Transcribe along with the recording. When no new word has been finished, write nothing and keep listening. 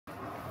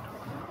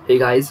Hey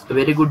guys, a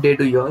very good day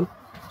to you all.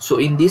 So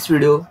in this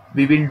video,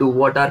 we will do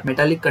what are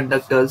metallic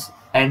conductors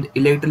and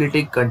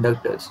electrolytic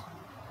conductors.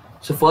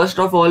 So first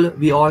of all,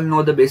 we all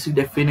know the basic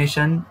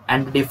definition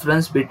and the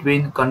difference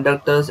between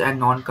conductors and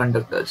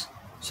non-conductors.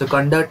 So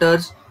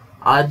conductors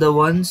are the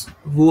ones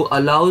who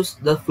allows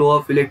the flow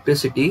of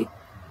electricity,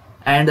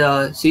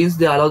 and since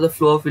they allow the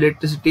flow of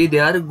electricity, they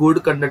are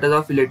good conductors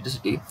of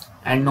electricity.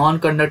 And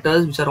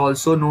non-conductors, which are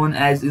also known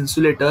as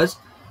insulators,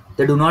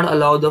 they do not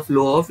allow the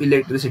flow of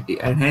electricity,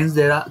 and hence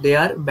they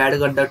are bad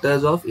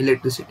conductors of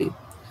electricity.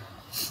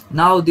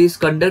 Now these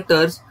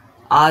conductors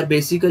are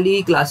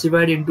basically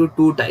classified into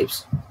two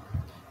types.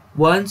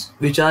 Ones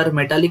which are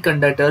metallic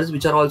conductors,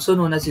 which are also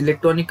known as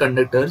electronic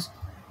conductors,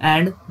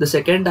 and the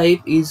second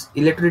type is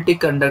electrolytic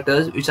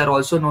conductors, which are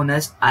also known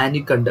as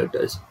ionic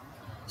conductors.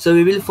 So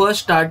we will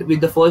first start with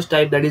the first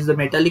type, that is the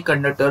metallic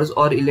conductors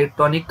or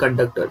electronic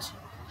conductors.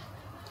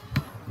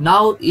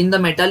 Now in the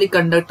metallic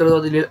conductors or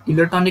the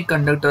electronic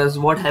conductors,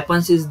 what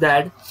happens is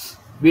that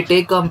we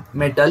take a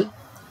metal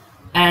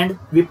and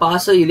we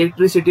pass a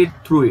electricity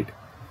through it.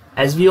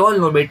 As we all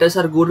know, metals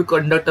are good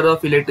conductor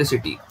of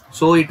electricity,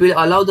 so it will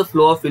allow the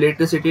flow of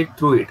electricity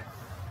through it.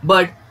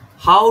 But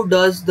how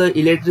does the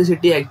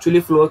electricity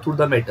actually flow through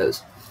the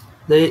metals?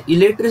 The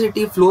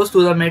electricity flows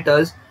through the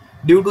metals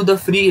due to the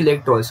free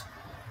electrons.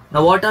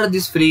 Now what are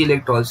these free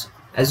electrons?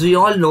 As we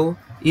all know,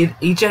 in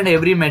each and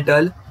every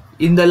metal,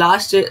 in the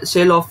last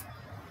shell of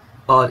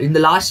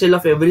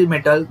every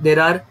metal, there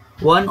are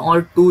one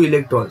or two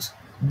electrons.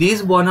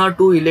 These one or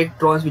two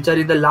electrons which are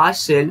in the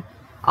last shell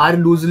are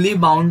loosely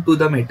bound to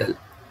the metal,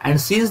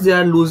 and since they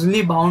are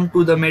loosely bound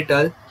to the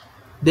metal,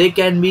 they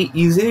can be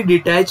easily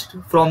detached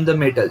from the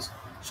metals.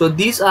 So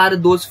these are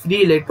those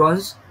free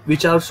electrons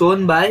which are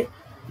shown by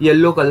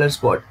yellow color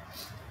spot.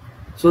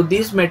 So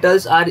these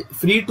metals are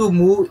free to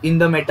move in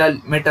the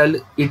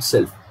metal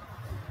itself,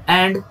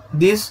 and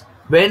this,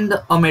 when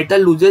a metal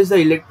loses the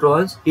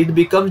electrons, it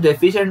becomes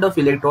deficient of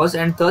electrons,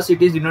 and thus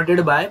it is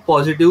denoted by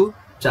positive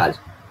charge.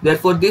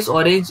 Therefore this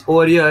orange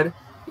over here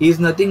is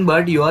nothing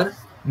but your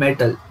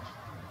metal.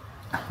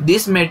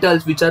 These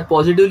metals which are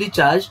positively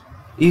charged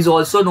is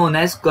also known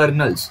as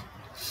kernels.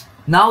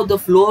 Now the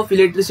flow of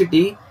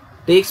electricity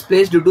takes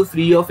place due to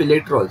free of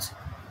electrons.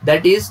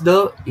 That is,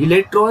 the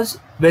electrons,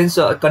 when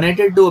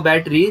connected to a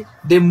battery,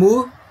 they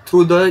move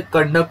through the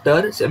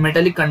conductor,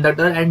 metallic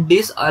conductor, and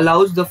this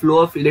allows the flow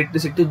of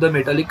electricity to the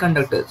metallic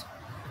conductors.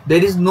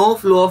 There is no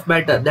flow of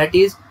matter, that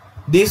is,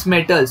 these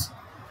metals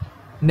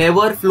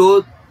never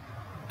flow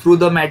through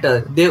the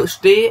matter, they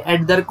stay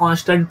at their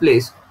constant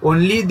place.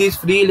 Only these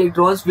free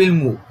electrons will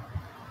move.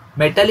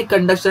 Metallic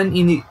conduction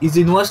is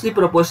inversely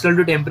proportional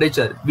to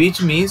temperature,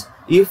 which means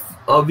if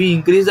we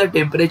increase the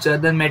temperature,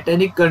 then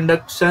metallic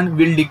conduction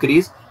will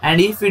decrease,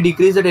 and if we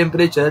decrease the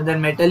temperature,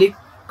 then metallic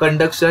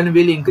conduction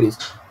will increase.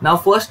 Now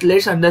first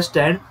let's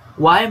understand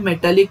why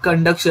metallic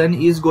conduction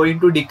is going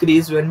to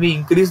decrease when we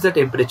increase the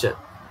temperature.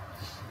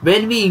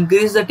 When we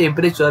increase the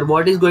temperature,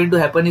 what is going to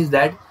happen is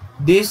that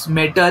this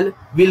metal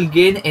will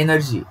gain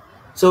energy.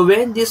 So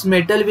when this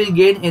metal will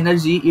gain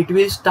energy, it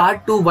will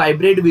start to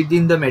vibrate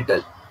within the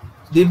metal.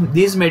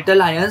 These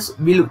metal ions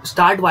will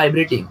start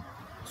vibrating.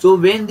 So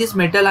when these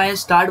metal ions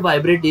start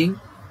vibrating,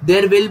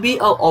 there will be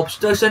an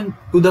obstruction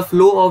to the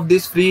flow of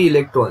these free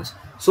electrons.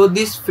 So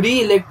these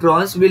free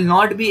electrons will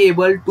not be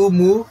able to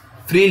move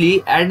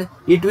freely, and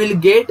it will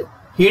get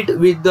hit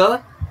with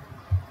the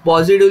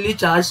positively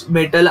charged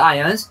metal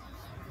ions,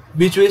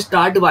 which will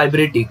start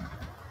vibrating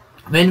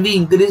when we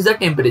increase the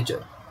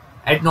temperature.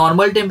 At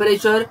normal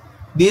temperature,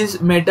 these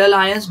metal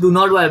ions do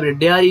not vibrate,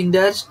 they are in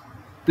their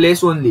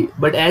place only.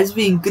 But as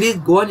we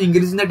go on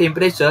increasing the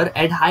temperature,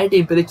 at high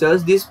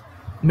temperatures, these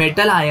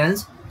metal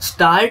ions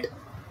start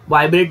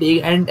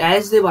vibrating, and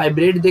as they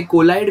vibrate, they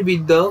collide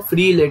with the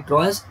free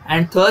electrons,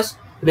 and thus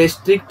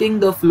restricting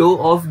the flow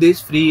of these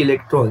free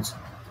electrons.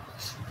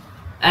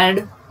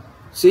 And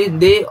see,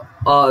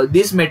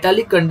 these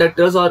metallic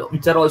conductors, or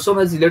which are also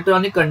known as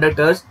electronic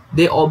conductors,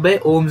 they obey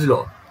Ohm's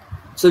law.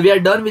 So we are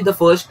done with the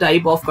first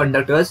type of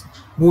conductors.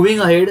 Moving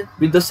ahead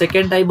with the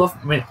second type of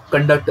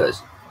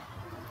conductors.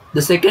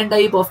 The second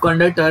type of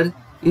conductor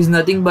is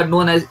nothing but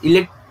known as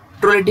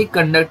electrolytic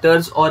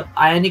conductors or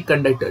ionic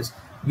conductors.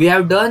 We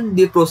have done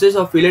the process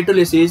of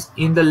electrolysis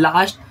in the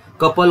last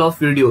couple of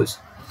videos.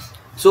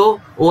 So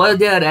over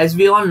there, as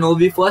we all know,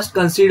 we first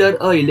consider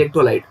a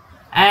electrolyte,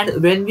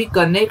 and when we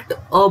connect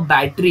a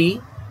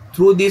battery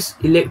through this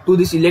to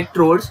these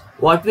electrodes,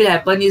 what will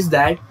happen is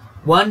that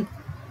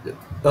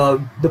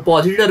the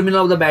positive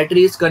terminal of the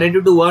battery is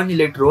connected to one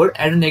electrode,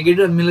 and the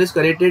negative terminal is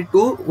connected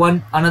to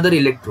another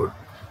electrode.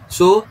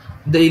 So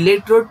the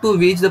electrode to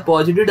which the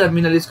positive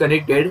terminal is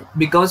connected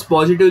becomes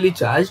positively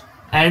charged,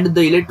 and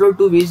the electrode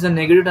to which the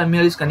negative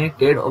terminal is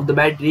connected of the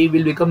battery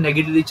will become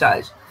negatively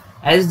charged.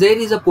 As there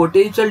is a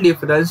potential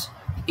difference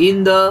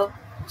in the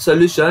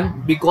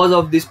solution because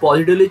of this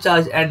positively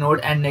charged anode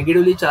and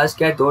negatively charged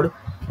cathode,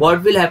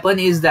 what will happen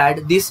is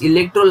that this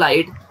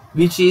electrolyte,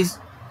 which is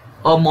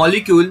a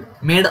molecule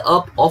made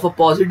up of a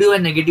positive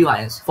and negative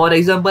ions. For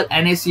example,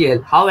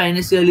 NaCl. How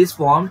NaCl is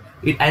formed?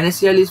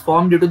 NaCl is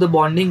formed due to the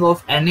bonding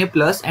of Na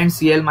plus and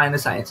Cl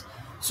minus ions.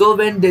 So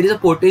when there is a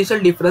potential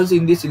difference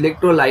in this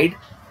electrolyte,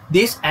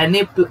 this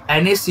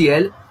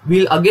NaCl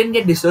will again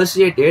get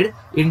dissociated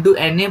into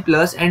Na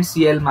plus and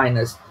Cl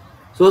minus.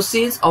 So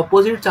since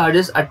opposite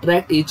charges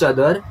attract each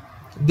other,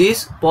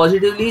 this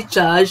positively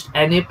charged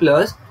Na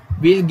plus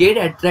will get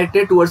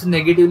attracted towards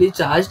negatively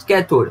charged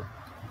cathode,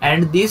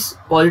 and these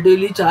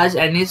positively charged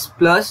Na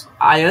plus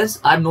ions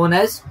are known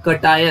as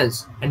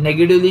cations, and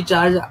negatively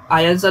charged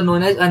ions are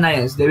known as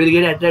anions. They will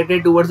get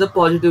attracted towards the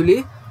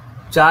positively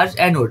charged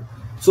anode.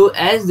 So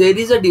as there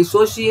is a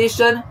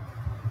dissociation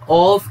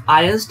of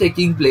ions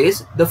taking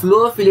place, the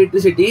flow of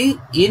electricity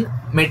in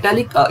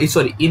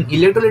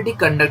electrolytic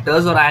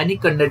conductors or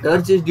ionic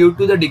conductors is due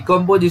to the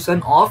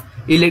decomposition of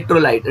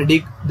electrolyte.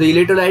 The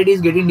electrolyte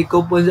is getting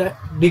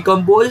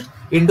decomposed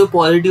into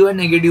positive and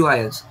negative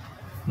ions.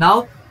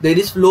 Now there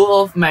is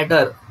flow of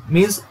matter,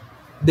 means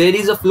there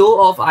is a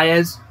flow of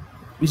ions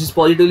which is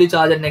positively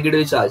charged and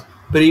negatively charged.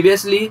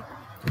 Previously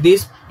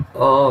this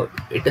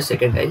wait a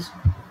second guys.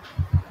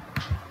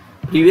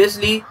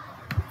 Previously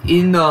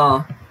in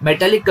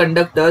metallic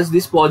conductors,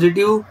 these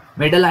positive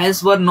metal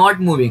ions were not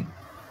moving.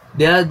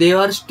 They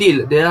are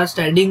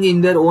standing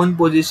in their own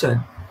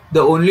position.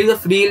 Only the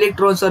free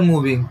electrons are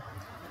moving.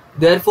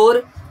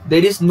 Therefore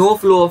there is no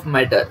flow of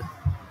matter.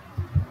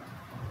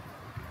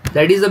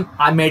 That is the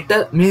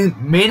matter,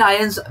 main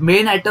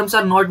atoms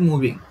are not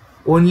moving.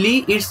 Only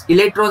its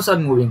electrons are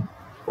moving.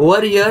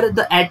 Over here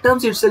the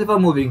atoms itself are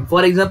moving.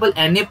 For example,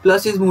 Na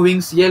plus is moving,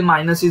 Cl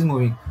minus is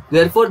moving.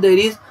 Therefore there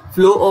is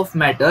flow of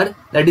matter,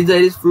 that is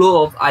there is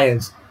flow of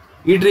ions.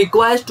 It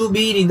requires to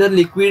be in either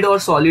liquid or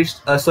solid,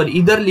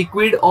 either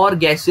liquid or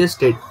gaseous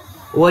state.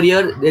 Over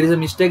here there is a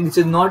mistake, this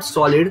is not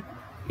solid,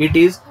 it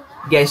is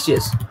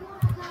gaseous.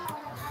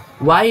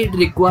 Why it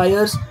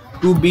requires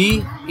to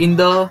be in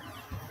the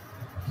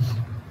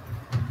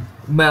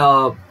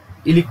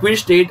liquid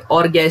state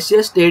or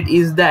gaseous state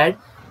is that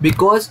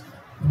because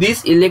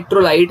this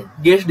electrolyte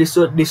gets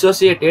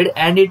dissociated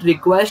and it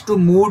requires to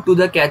move to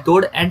the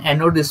cathode and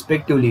anode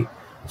respectively.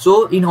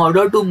 So in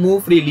order to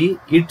move freely,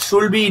 it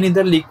should be in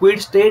either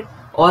liquid state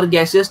or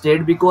gaseous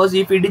state, because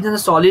if it is in a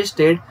solid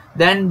state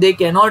then they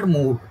cannot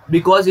move,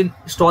 because in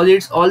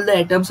solids all the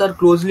atoms are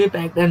closely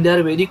packed and they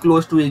are very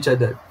close to each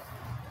other.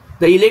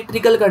 The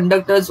electrical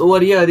conductance over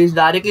here is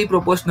directly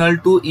proportional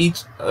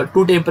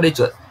to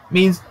temperature.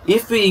 Means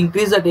if we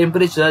increase the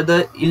temperature,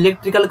 the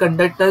electrical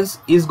conductance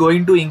is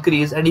going to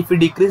increase, and if we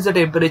decrease the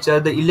temperature,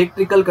 the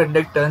electrical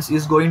conductance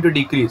is going to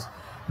decrease.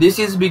 This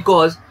is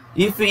because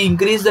if we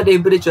increase the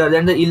temperature,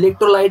 then the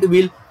electrolyte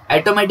will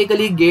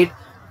automatically get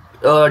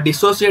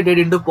dissociated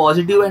into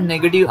positive and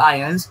negative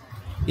ions.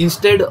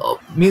 Instead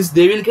means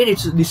they will get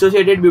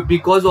dissociated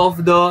because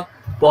of the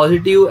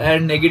positive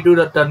and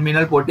negative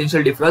terminal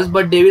potential difference,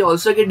 but they will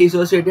also get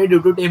dissociated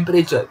due to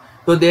temperature.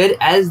 So there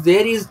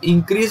is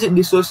increase in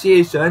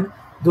dissociation,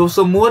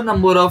 so more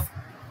number of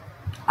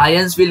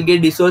ions will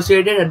get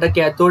dissociated at the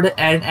cathode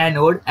and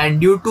anode, and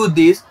due to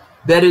this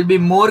there will be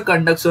more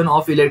conduction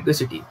of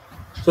electricity.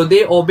 So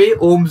they obey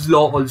Ohm's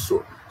law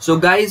also. So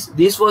guys,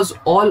 this was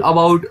all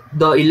about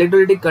the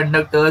electrolytic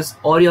conductors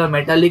or your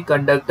metallic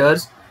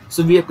conductors.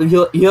 So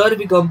here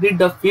we complete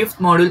the 5th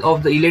module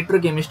of the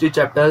electrochemistry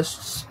chapter.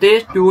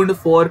 Stay tuned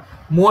for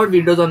more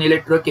videos on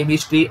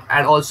electrochemistry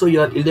and also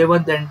your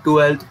 11th and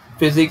 12th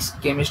physics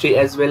chemistry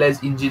as well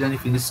as engineering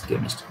physics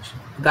chemistry.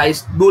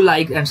 Guys, do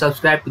like and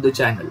subscribe to the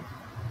channel.